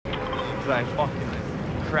Cause I fucking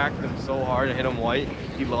cracked him so hard, I hit him white.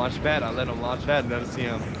 He launched pad, I let him launch pad, and then see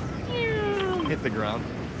him hit the ground.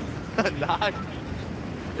 Knock.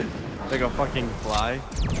 Like a fucking fly.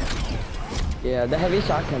 Yeah, the heavy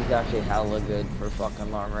shotgun's actually hella good for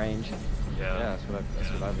fucking long range. Yeah, that's what I've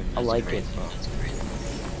been using. I like it.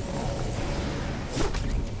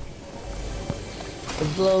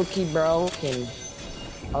 It's low-key broken.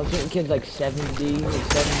 I was hitting kids like 70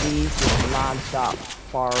 just non-stop,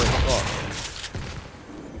 far as fuck.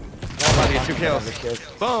 I'm about to get 2 kills.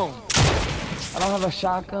 Boom! I don't have a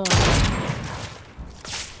shotgun.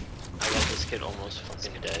 I got this kid almost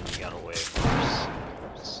fucking dead. He got away from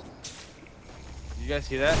us. You guys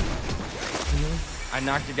see that? I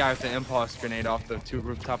knocked a guy with the impulse grenade off the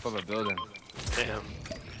rooftop of a building. Damn.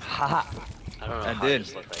 Haha. I don't know I how did. I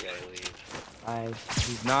just let that guy leave.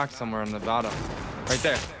 He's knocked somewhere on the bottom. Right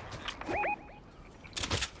there.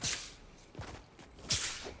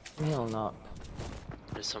 Hell no.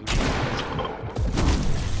 There's some.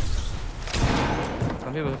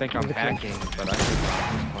 Some people think I'm hacking, but I think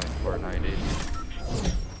I'm playing Fortnite,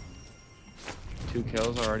 dude. 2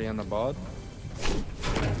 kills already on the bod.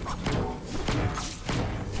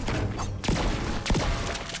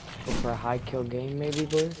 Go for a high kill game maybe,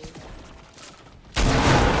 boys?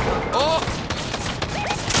 Oh!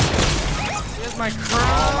 Here's my crown!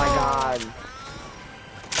 Oh my god.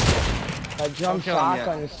 That jump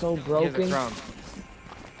shotgun is so broken.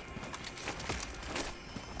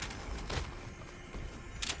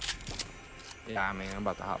 Yeah, I mean, I'm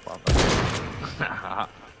about to hop off.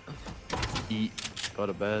 Eat, go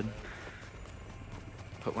to bed,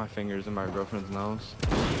 put my fingers in my girlfriend's nose.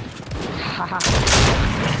 What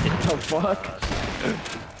the fuck?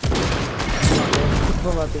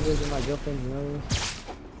 Put my fingers in my girlfriend's nose.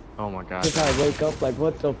 Oh my god. Just I wake up like,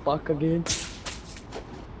 what the fuck again?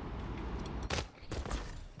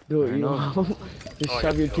 Do it, you know? Just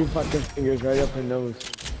shove your 2 fucking fingers right up her nose.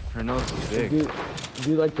 Her nose is big.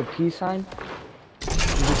 Do like the peace sign? You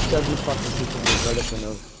just shove your fucking 2 fingers right up her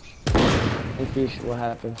nose. And see what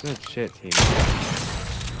happens. Good shit, team.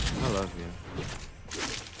 I love you.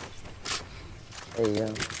 Hey, yo.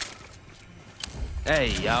 Hey,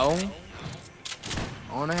 yo.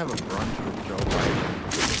 I wanna have a brunch with Joe Biden.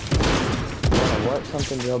 What?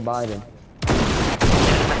 Something Joe Biden.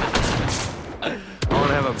 I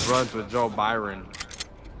wanna have a brunch with Joe Byron.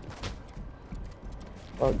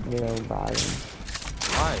 Fuck Joe Biden.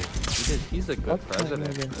 Why? He's a good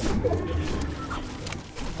president.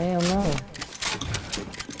 Hell no.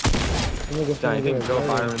 I think Joe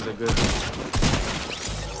Byron's a good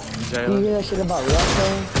jailer. You hear that shit about Russia?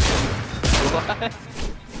 What?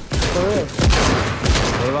 For real.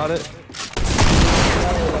 What about it?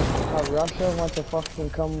 Like how Russia wants to fucking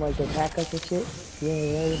come like attack us and shit? You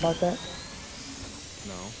ain't heard about that?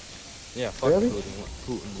 No. Yeah, fuck really?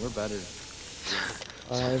 Putin, we're better.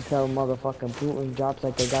 Tell motherfucking Putin drops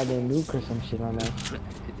like a goddamn nuke or some shit on that.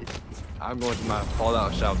 I'm going to my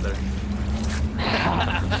fallout shelter.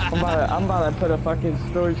 I'm about to put a fucking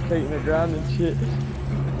storage crate in the ground and shit.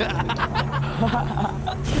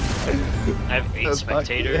 I have 8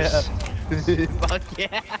 spectators. Yeah. Fuck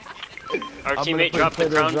yeah. Our teammate dropped the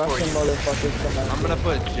crown for you. I'm gonna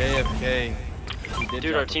put JFK.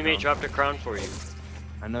 Dude, our teammate dropped a crown for you.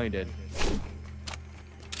 I know he did.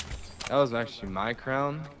 That was actually my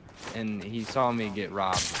crown, and he saw me get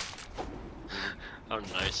robbed. How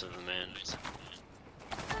nice of the man.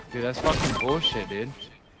 Dude, that's fucking bullshit, dude.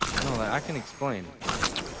 No, like, I can explain.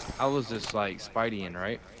 I was just like Spideying,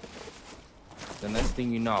 right? The next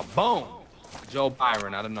thing you know, boom! Joe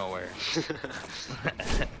Byron out of nowhere. It's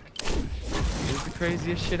the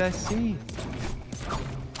craziest shit I've seen.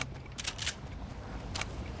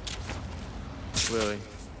 Willie.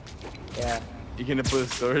 Yeah. You gonna put a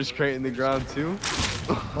storage crate in the ground too?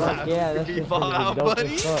 Fuck yeah, that's just out, dope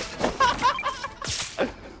buddy. as fuck.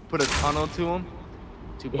 Put a tunnel to him.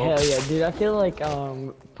 Hell yeah, dude, I feel like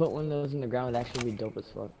put one of those in the ground would actually be dope as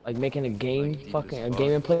fuck. Like making a game, like, a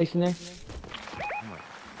gaming place in there.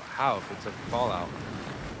 How if it's a Fallout?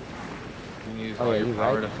 You can use all your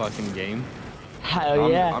power to fucking game. Hell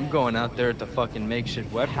yeah. I'm going out there at the fucking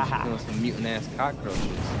makeshift weapons killing some mutant ass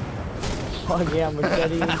cockroaches. Fuck yeah,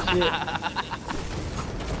 machete and shit.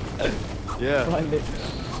 Yeah. Find it.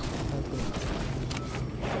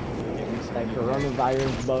 Like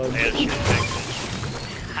coronavirus bugs.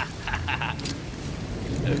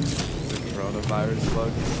 Coronavirus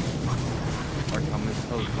bugs are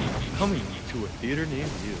coming to a theater near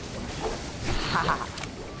you.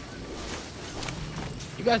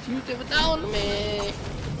 You guys used it without me.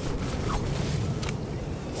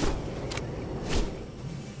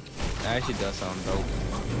 That actually does sound dope.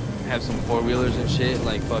 have some four-wheelers and shit,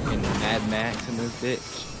 like fucking Mad Max in this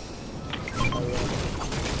bitch.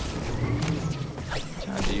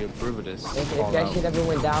 Do you approve of this? If that shit ever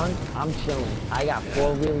went down, I'm chilling. I got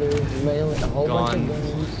four-wheelers, a whole bunch of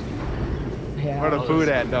guns. Yeah. Where the food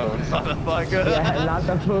at though, motherfucker? Yeah, not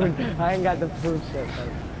the food. I ain't got the food shit.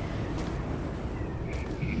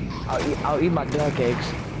 I'll eat my duck eggs.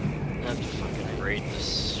 I have to fucking raid the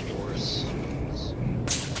stores.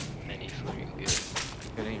 Any food you can get.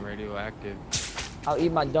 It ain't radioactive. I'll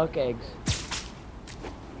eat my duck eggs.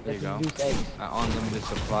 There you go. Goose eggs. An unlimited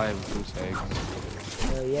supply of goose eggs.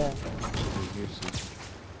 Hell yeah. Gooses.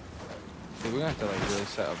 Dude, we're gonna have to like really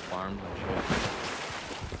set up farms and shit.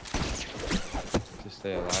 To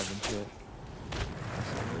stay alive and shit. That's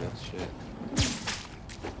some real shit.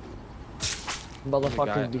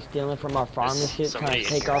 Motherfuckers be stealing from our farm and shit, trying Somebody to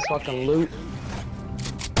take our fucking loot.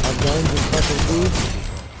 Our guns and fucking food.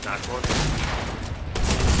 Knock one.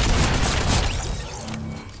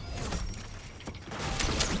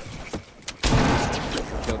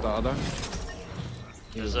 Killed the other.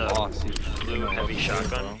 There's a blue heavy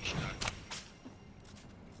shotgun.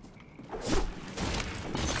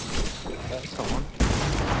 That's someone.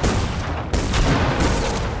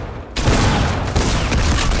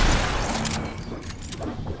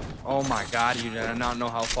 Oh my god, you do not know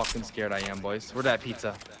how fucking scared I am, boys. Where's that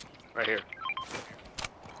pizza? Right here.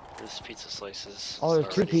 There's pizza slices. Oh,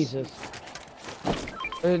 there's two pieces.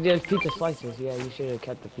 There's pizza slices. Yeah, you should have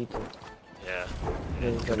kept the pizza. Yeah. It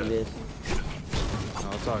is what it is.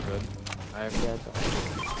 No, it's all good. I have Yeah, it's all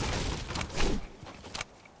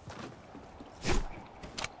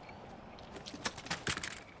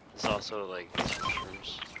There's also like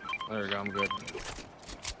mushrooms. There we go, I'm good.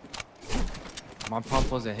 My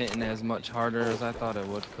pump wasn't hitting as much harder as I thought it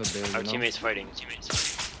would. Could do. Our teammates fighting. Teammates.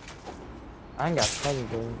 I ain't got fighting,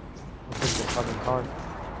 dude. I'll take the fucking car.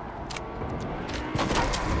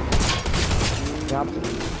 Yep.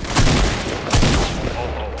 Oh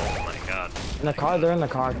my god. In the car, they're in the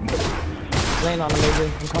car. Laying on them,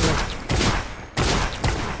 maybe. I'm coming.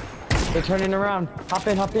 They're turning around. Hop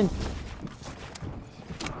in, hop in.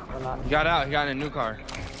 Or not. He got out. He got in a new car.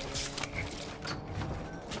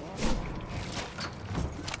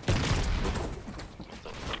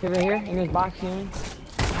 Over here, in this box here.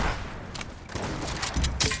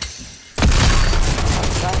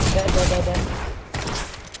 Dead.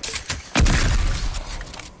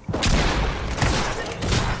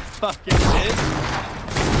 Fucking shit.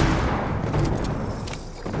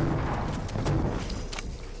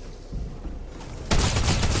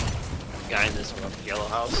 Guy in this yellow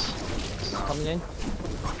house. Coming in.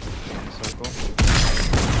 Circle.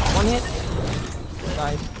 One hit.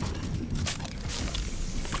 Nice.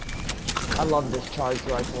 I love this charged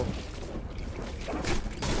rifle.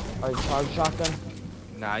 Or charged shotgun.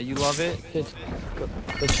 Nah, you love it?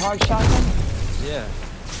 The charged shotgun? Yeah.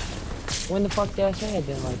 When the fuck did I say I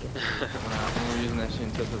didn't like it? When we're using that shit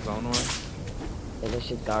in Tilt the Zone War. Yeah, that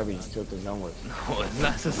shit's garbage. Tilt the zone was. No,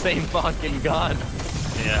 that's the same fucking gun.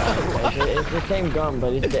 Yeah. It's the same gun,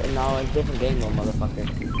 but it's no, it's a different game mode, motherfucker.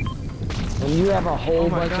 When you have a whole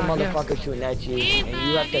bunch of motherfuckers shooting at you, and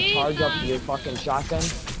you have to charge up your fucking shotgun.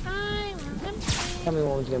 Tell me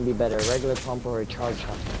what one's gonna be better, a regular pump or a charge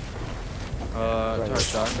shotgun? Charge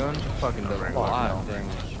shotgun? Fucking does a lot of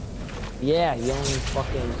damage. Yeah, you only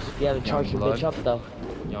fucking, you gotta charge your bitch up though.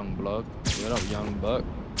 Young blood. What up, young buck?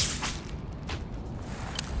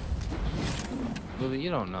 Lily,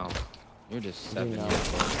 you don't know. You're just 7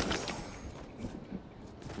 years old.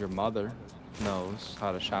 Your mother knows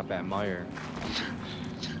how to shop at Meyer.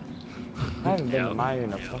 I haven't been to Meyer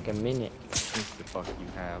in a fucking minute. Yes, the fuck you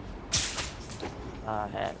have. I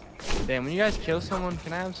had. Damn, when you guys kill someone,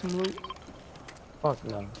 can I have some loot? Fuck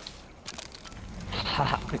no.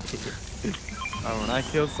 When I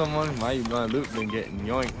kill someone, my loot been getting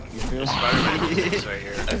yoinked. You feel me? Spider-Man right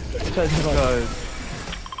here.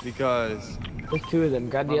 Because There's two of them.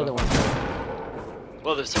 Grab the other one.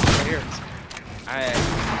 Well, there's someone right here. I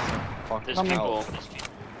actually need some fucking There's help. people.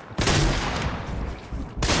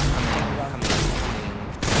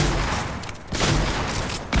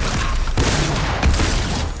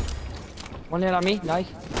 One hit on me. Nice.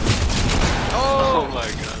 Oh my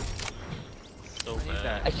god. So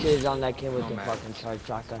bad. I shitted on that kid with No the match. fucking charged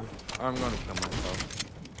shotgun. I'm gonna kill myself.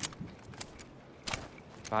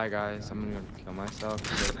 Bye guys, I'm gonna kill myself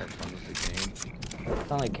because I had fun with the game. It's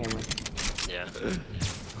not like Cameron. Yeah.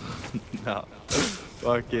 No.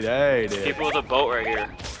 Fucking hey, dude. People with a boat right here.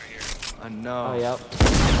 I know. Oh, yep.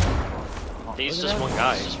 He's Look at just that. one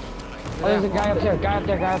guy. Oh, there's a guy up there. Guy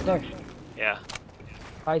up there. Yeah.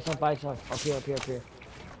 Buy some. Up here.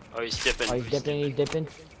 Oh, he's dipping. Oh, he's dipping.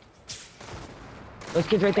 Those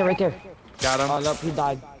kids right there, right there. Got him. Oh, nope, he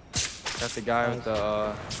died. Got the guy with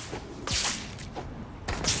the,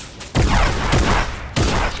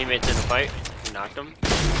 Teammates in the fight. You knocked him.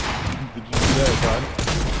 Did you see that, bud?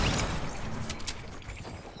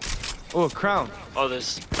 Oh, a crown. Oh,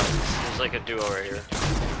 there's like a duo right here.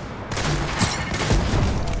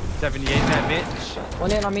 78 that bitch.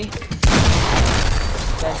 One in on me.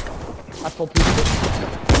 Dead. I full piece.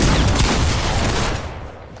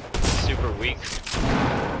 Super weak.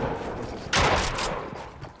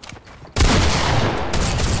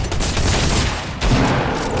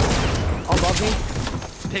 Above me.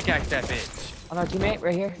 Pickaxe that bitch. On our teammate,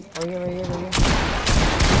 right here. Right here, right here, right here.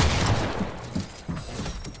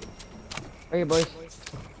 Right here, boys.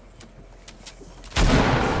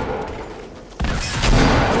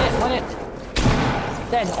 One it.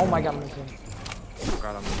 Dead. Oh my god, I'm missing. Oh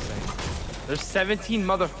god, I'm insane. There's 17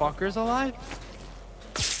 motherfuckers alive?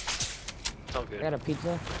 It's all I good. got a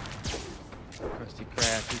pizza. Krusty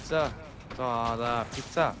Krab pizza. It's all the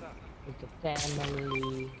pizza. With the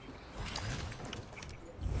family.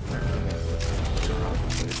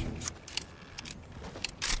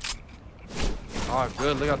 Oh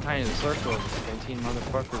good, look how tiny the circle is. 17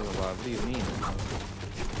 motherfuckers alive. What do you mean?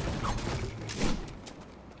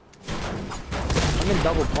 I'm in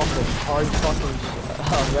double pump with hard fucking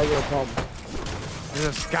regular pump. There's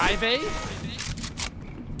a sky base?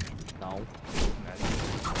 No.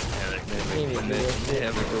 They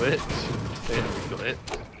have a glitch. They have a glitch.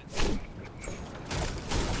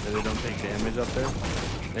 So they don't take damage up there.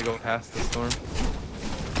 They go past the storm.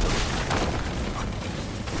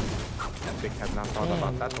 Epic have not thought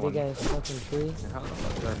about that one. Big ass fucking tree. How the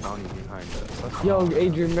fuck is that bounty behind us? That's Yo,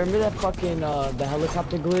 Adrian, remember that fucking the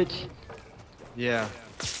helicopter glitch? yeah.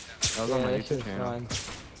 That was on my that YouTube shit's channel. fun.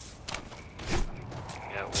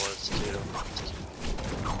 Yeah, it was too.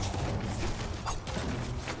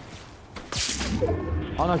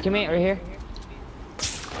 Oh no, teammate right here.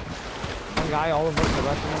 One guy, all of us, the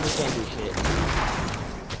rest of them, we can't do shit.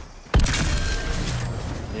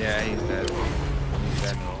 Yeah, he's dead. He's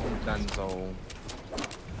dead. He's done so.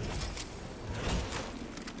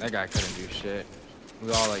 That guy couldn't do shit.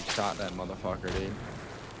 We all like shot that motherfucker, dude.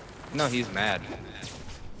 No, he's mad.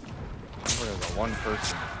 What is a one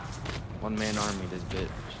person, one man army? This bitch.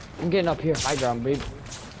 I'm getting up here, high ground, babe.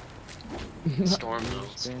 Storm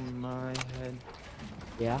those. In my head.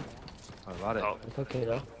 Yeah, I love it. Oh, it's okay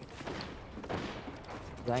though.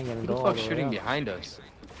 I ain't gonna Who go the all fuck's the way shooting up. behind us?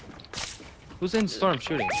 Who's in storm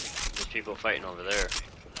shooting? there's people fighting over there.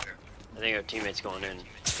 I think our teammates going in.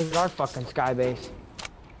 This is our fucking sky base.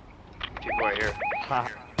 People right here. Ha.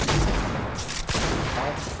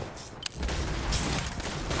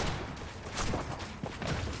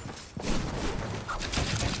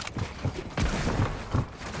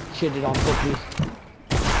 Shitted on cookies.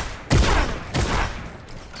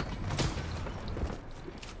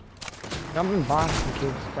 Jumping boxing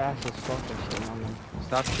kids fast as fuck and shit on them.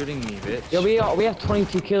 Stop shooting me, bitch. Yo, we have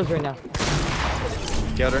 22 kills right now.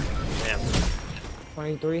 Get her. Damn.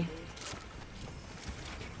 23.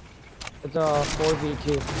 It's a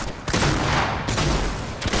 4v2.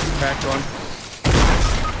 Cracked one.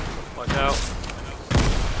 Watch out.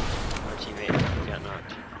 Our teammate got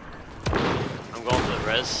knocked. I'm going for the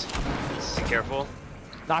res. Be careful.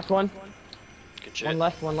 Knocked one. Good shit.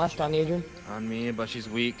 One left on Adrian. On me, but she's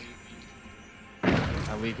weak.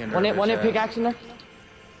 I weakened her. One hit bitch ass. pickaxe in there.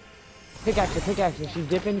 Pickaxe her. She's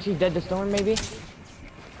dipping. She's dead to storm maybe.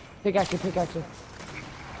 Pickaxe her.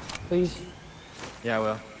 Please. Yeah, I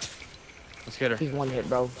will. Let's get her. She's one hit,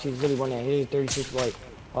 bro. She's really one hit. Hit 36 white.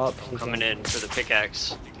 Up. She's Coming in for the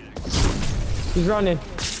pickaxe. She's running.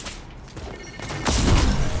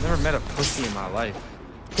 Never met a pussy in my life.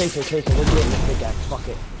 Chase her. Let's get in the pickaxe. Fuck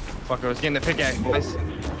it. Fuck her, let's get in the pickaxe, boys.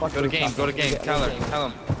 Fuck Go to it, game, fuck go it. to game. Let's Tell get her, in. tell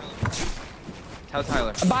him. Tell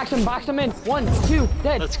Tyler. Box him in. 1, 2,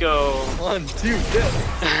 dead. Let's go. 1, 2, dead.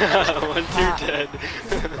 1, 2 dead.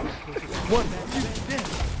 1,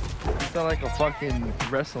 You sound like a fucking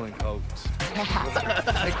wrestling coach.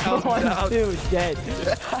 1, 2, dead.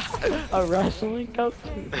 A wrestling coach?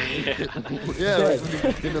 Yeah, Dead.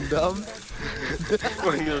 like when him dumb.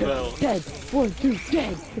 Ring the bell. Dead. 1, 2,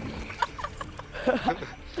 dead.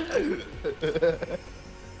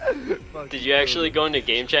 Did you actually go into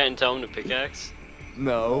game chat and tell him to pickaxe?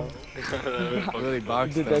 No. Really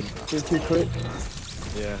boxed Did them. that shit too quick?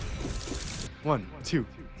 Yeah. 1, 2,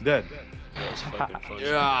 dead. That was fucking funny.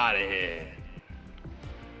 You're out of here.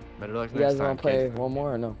 Better luck You next guys time, wanna play kid. one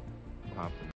more or no? Hop in.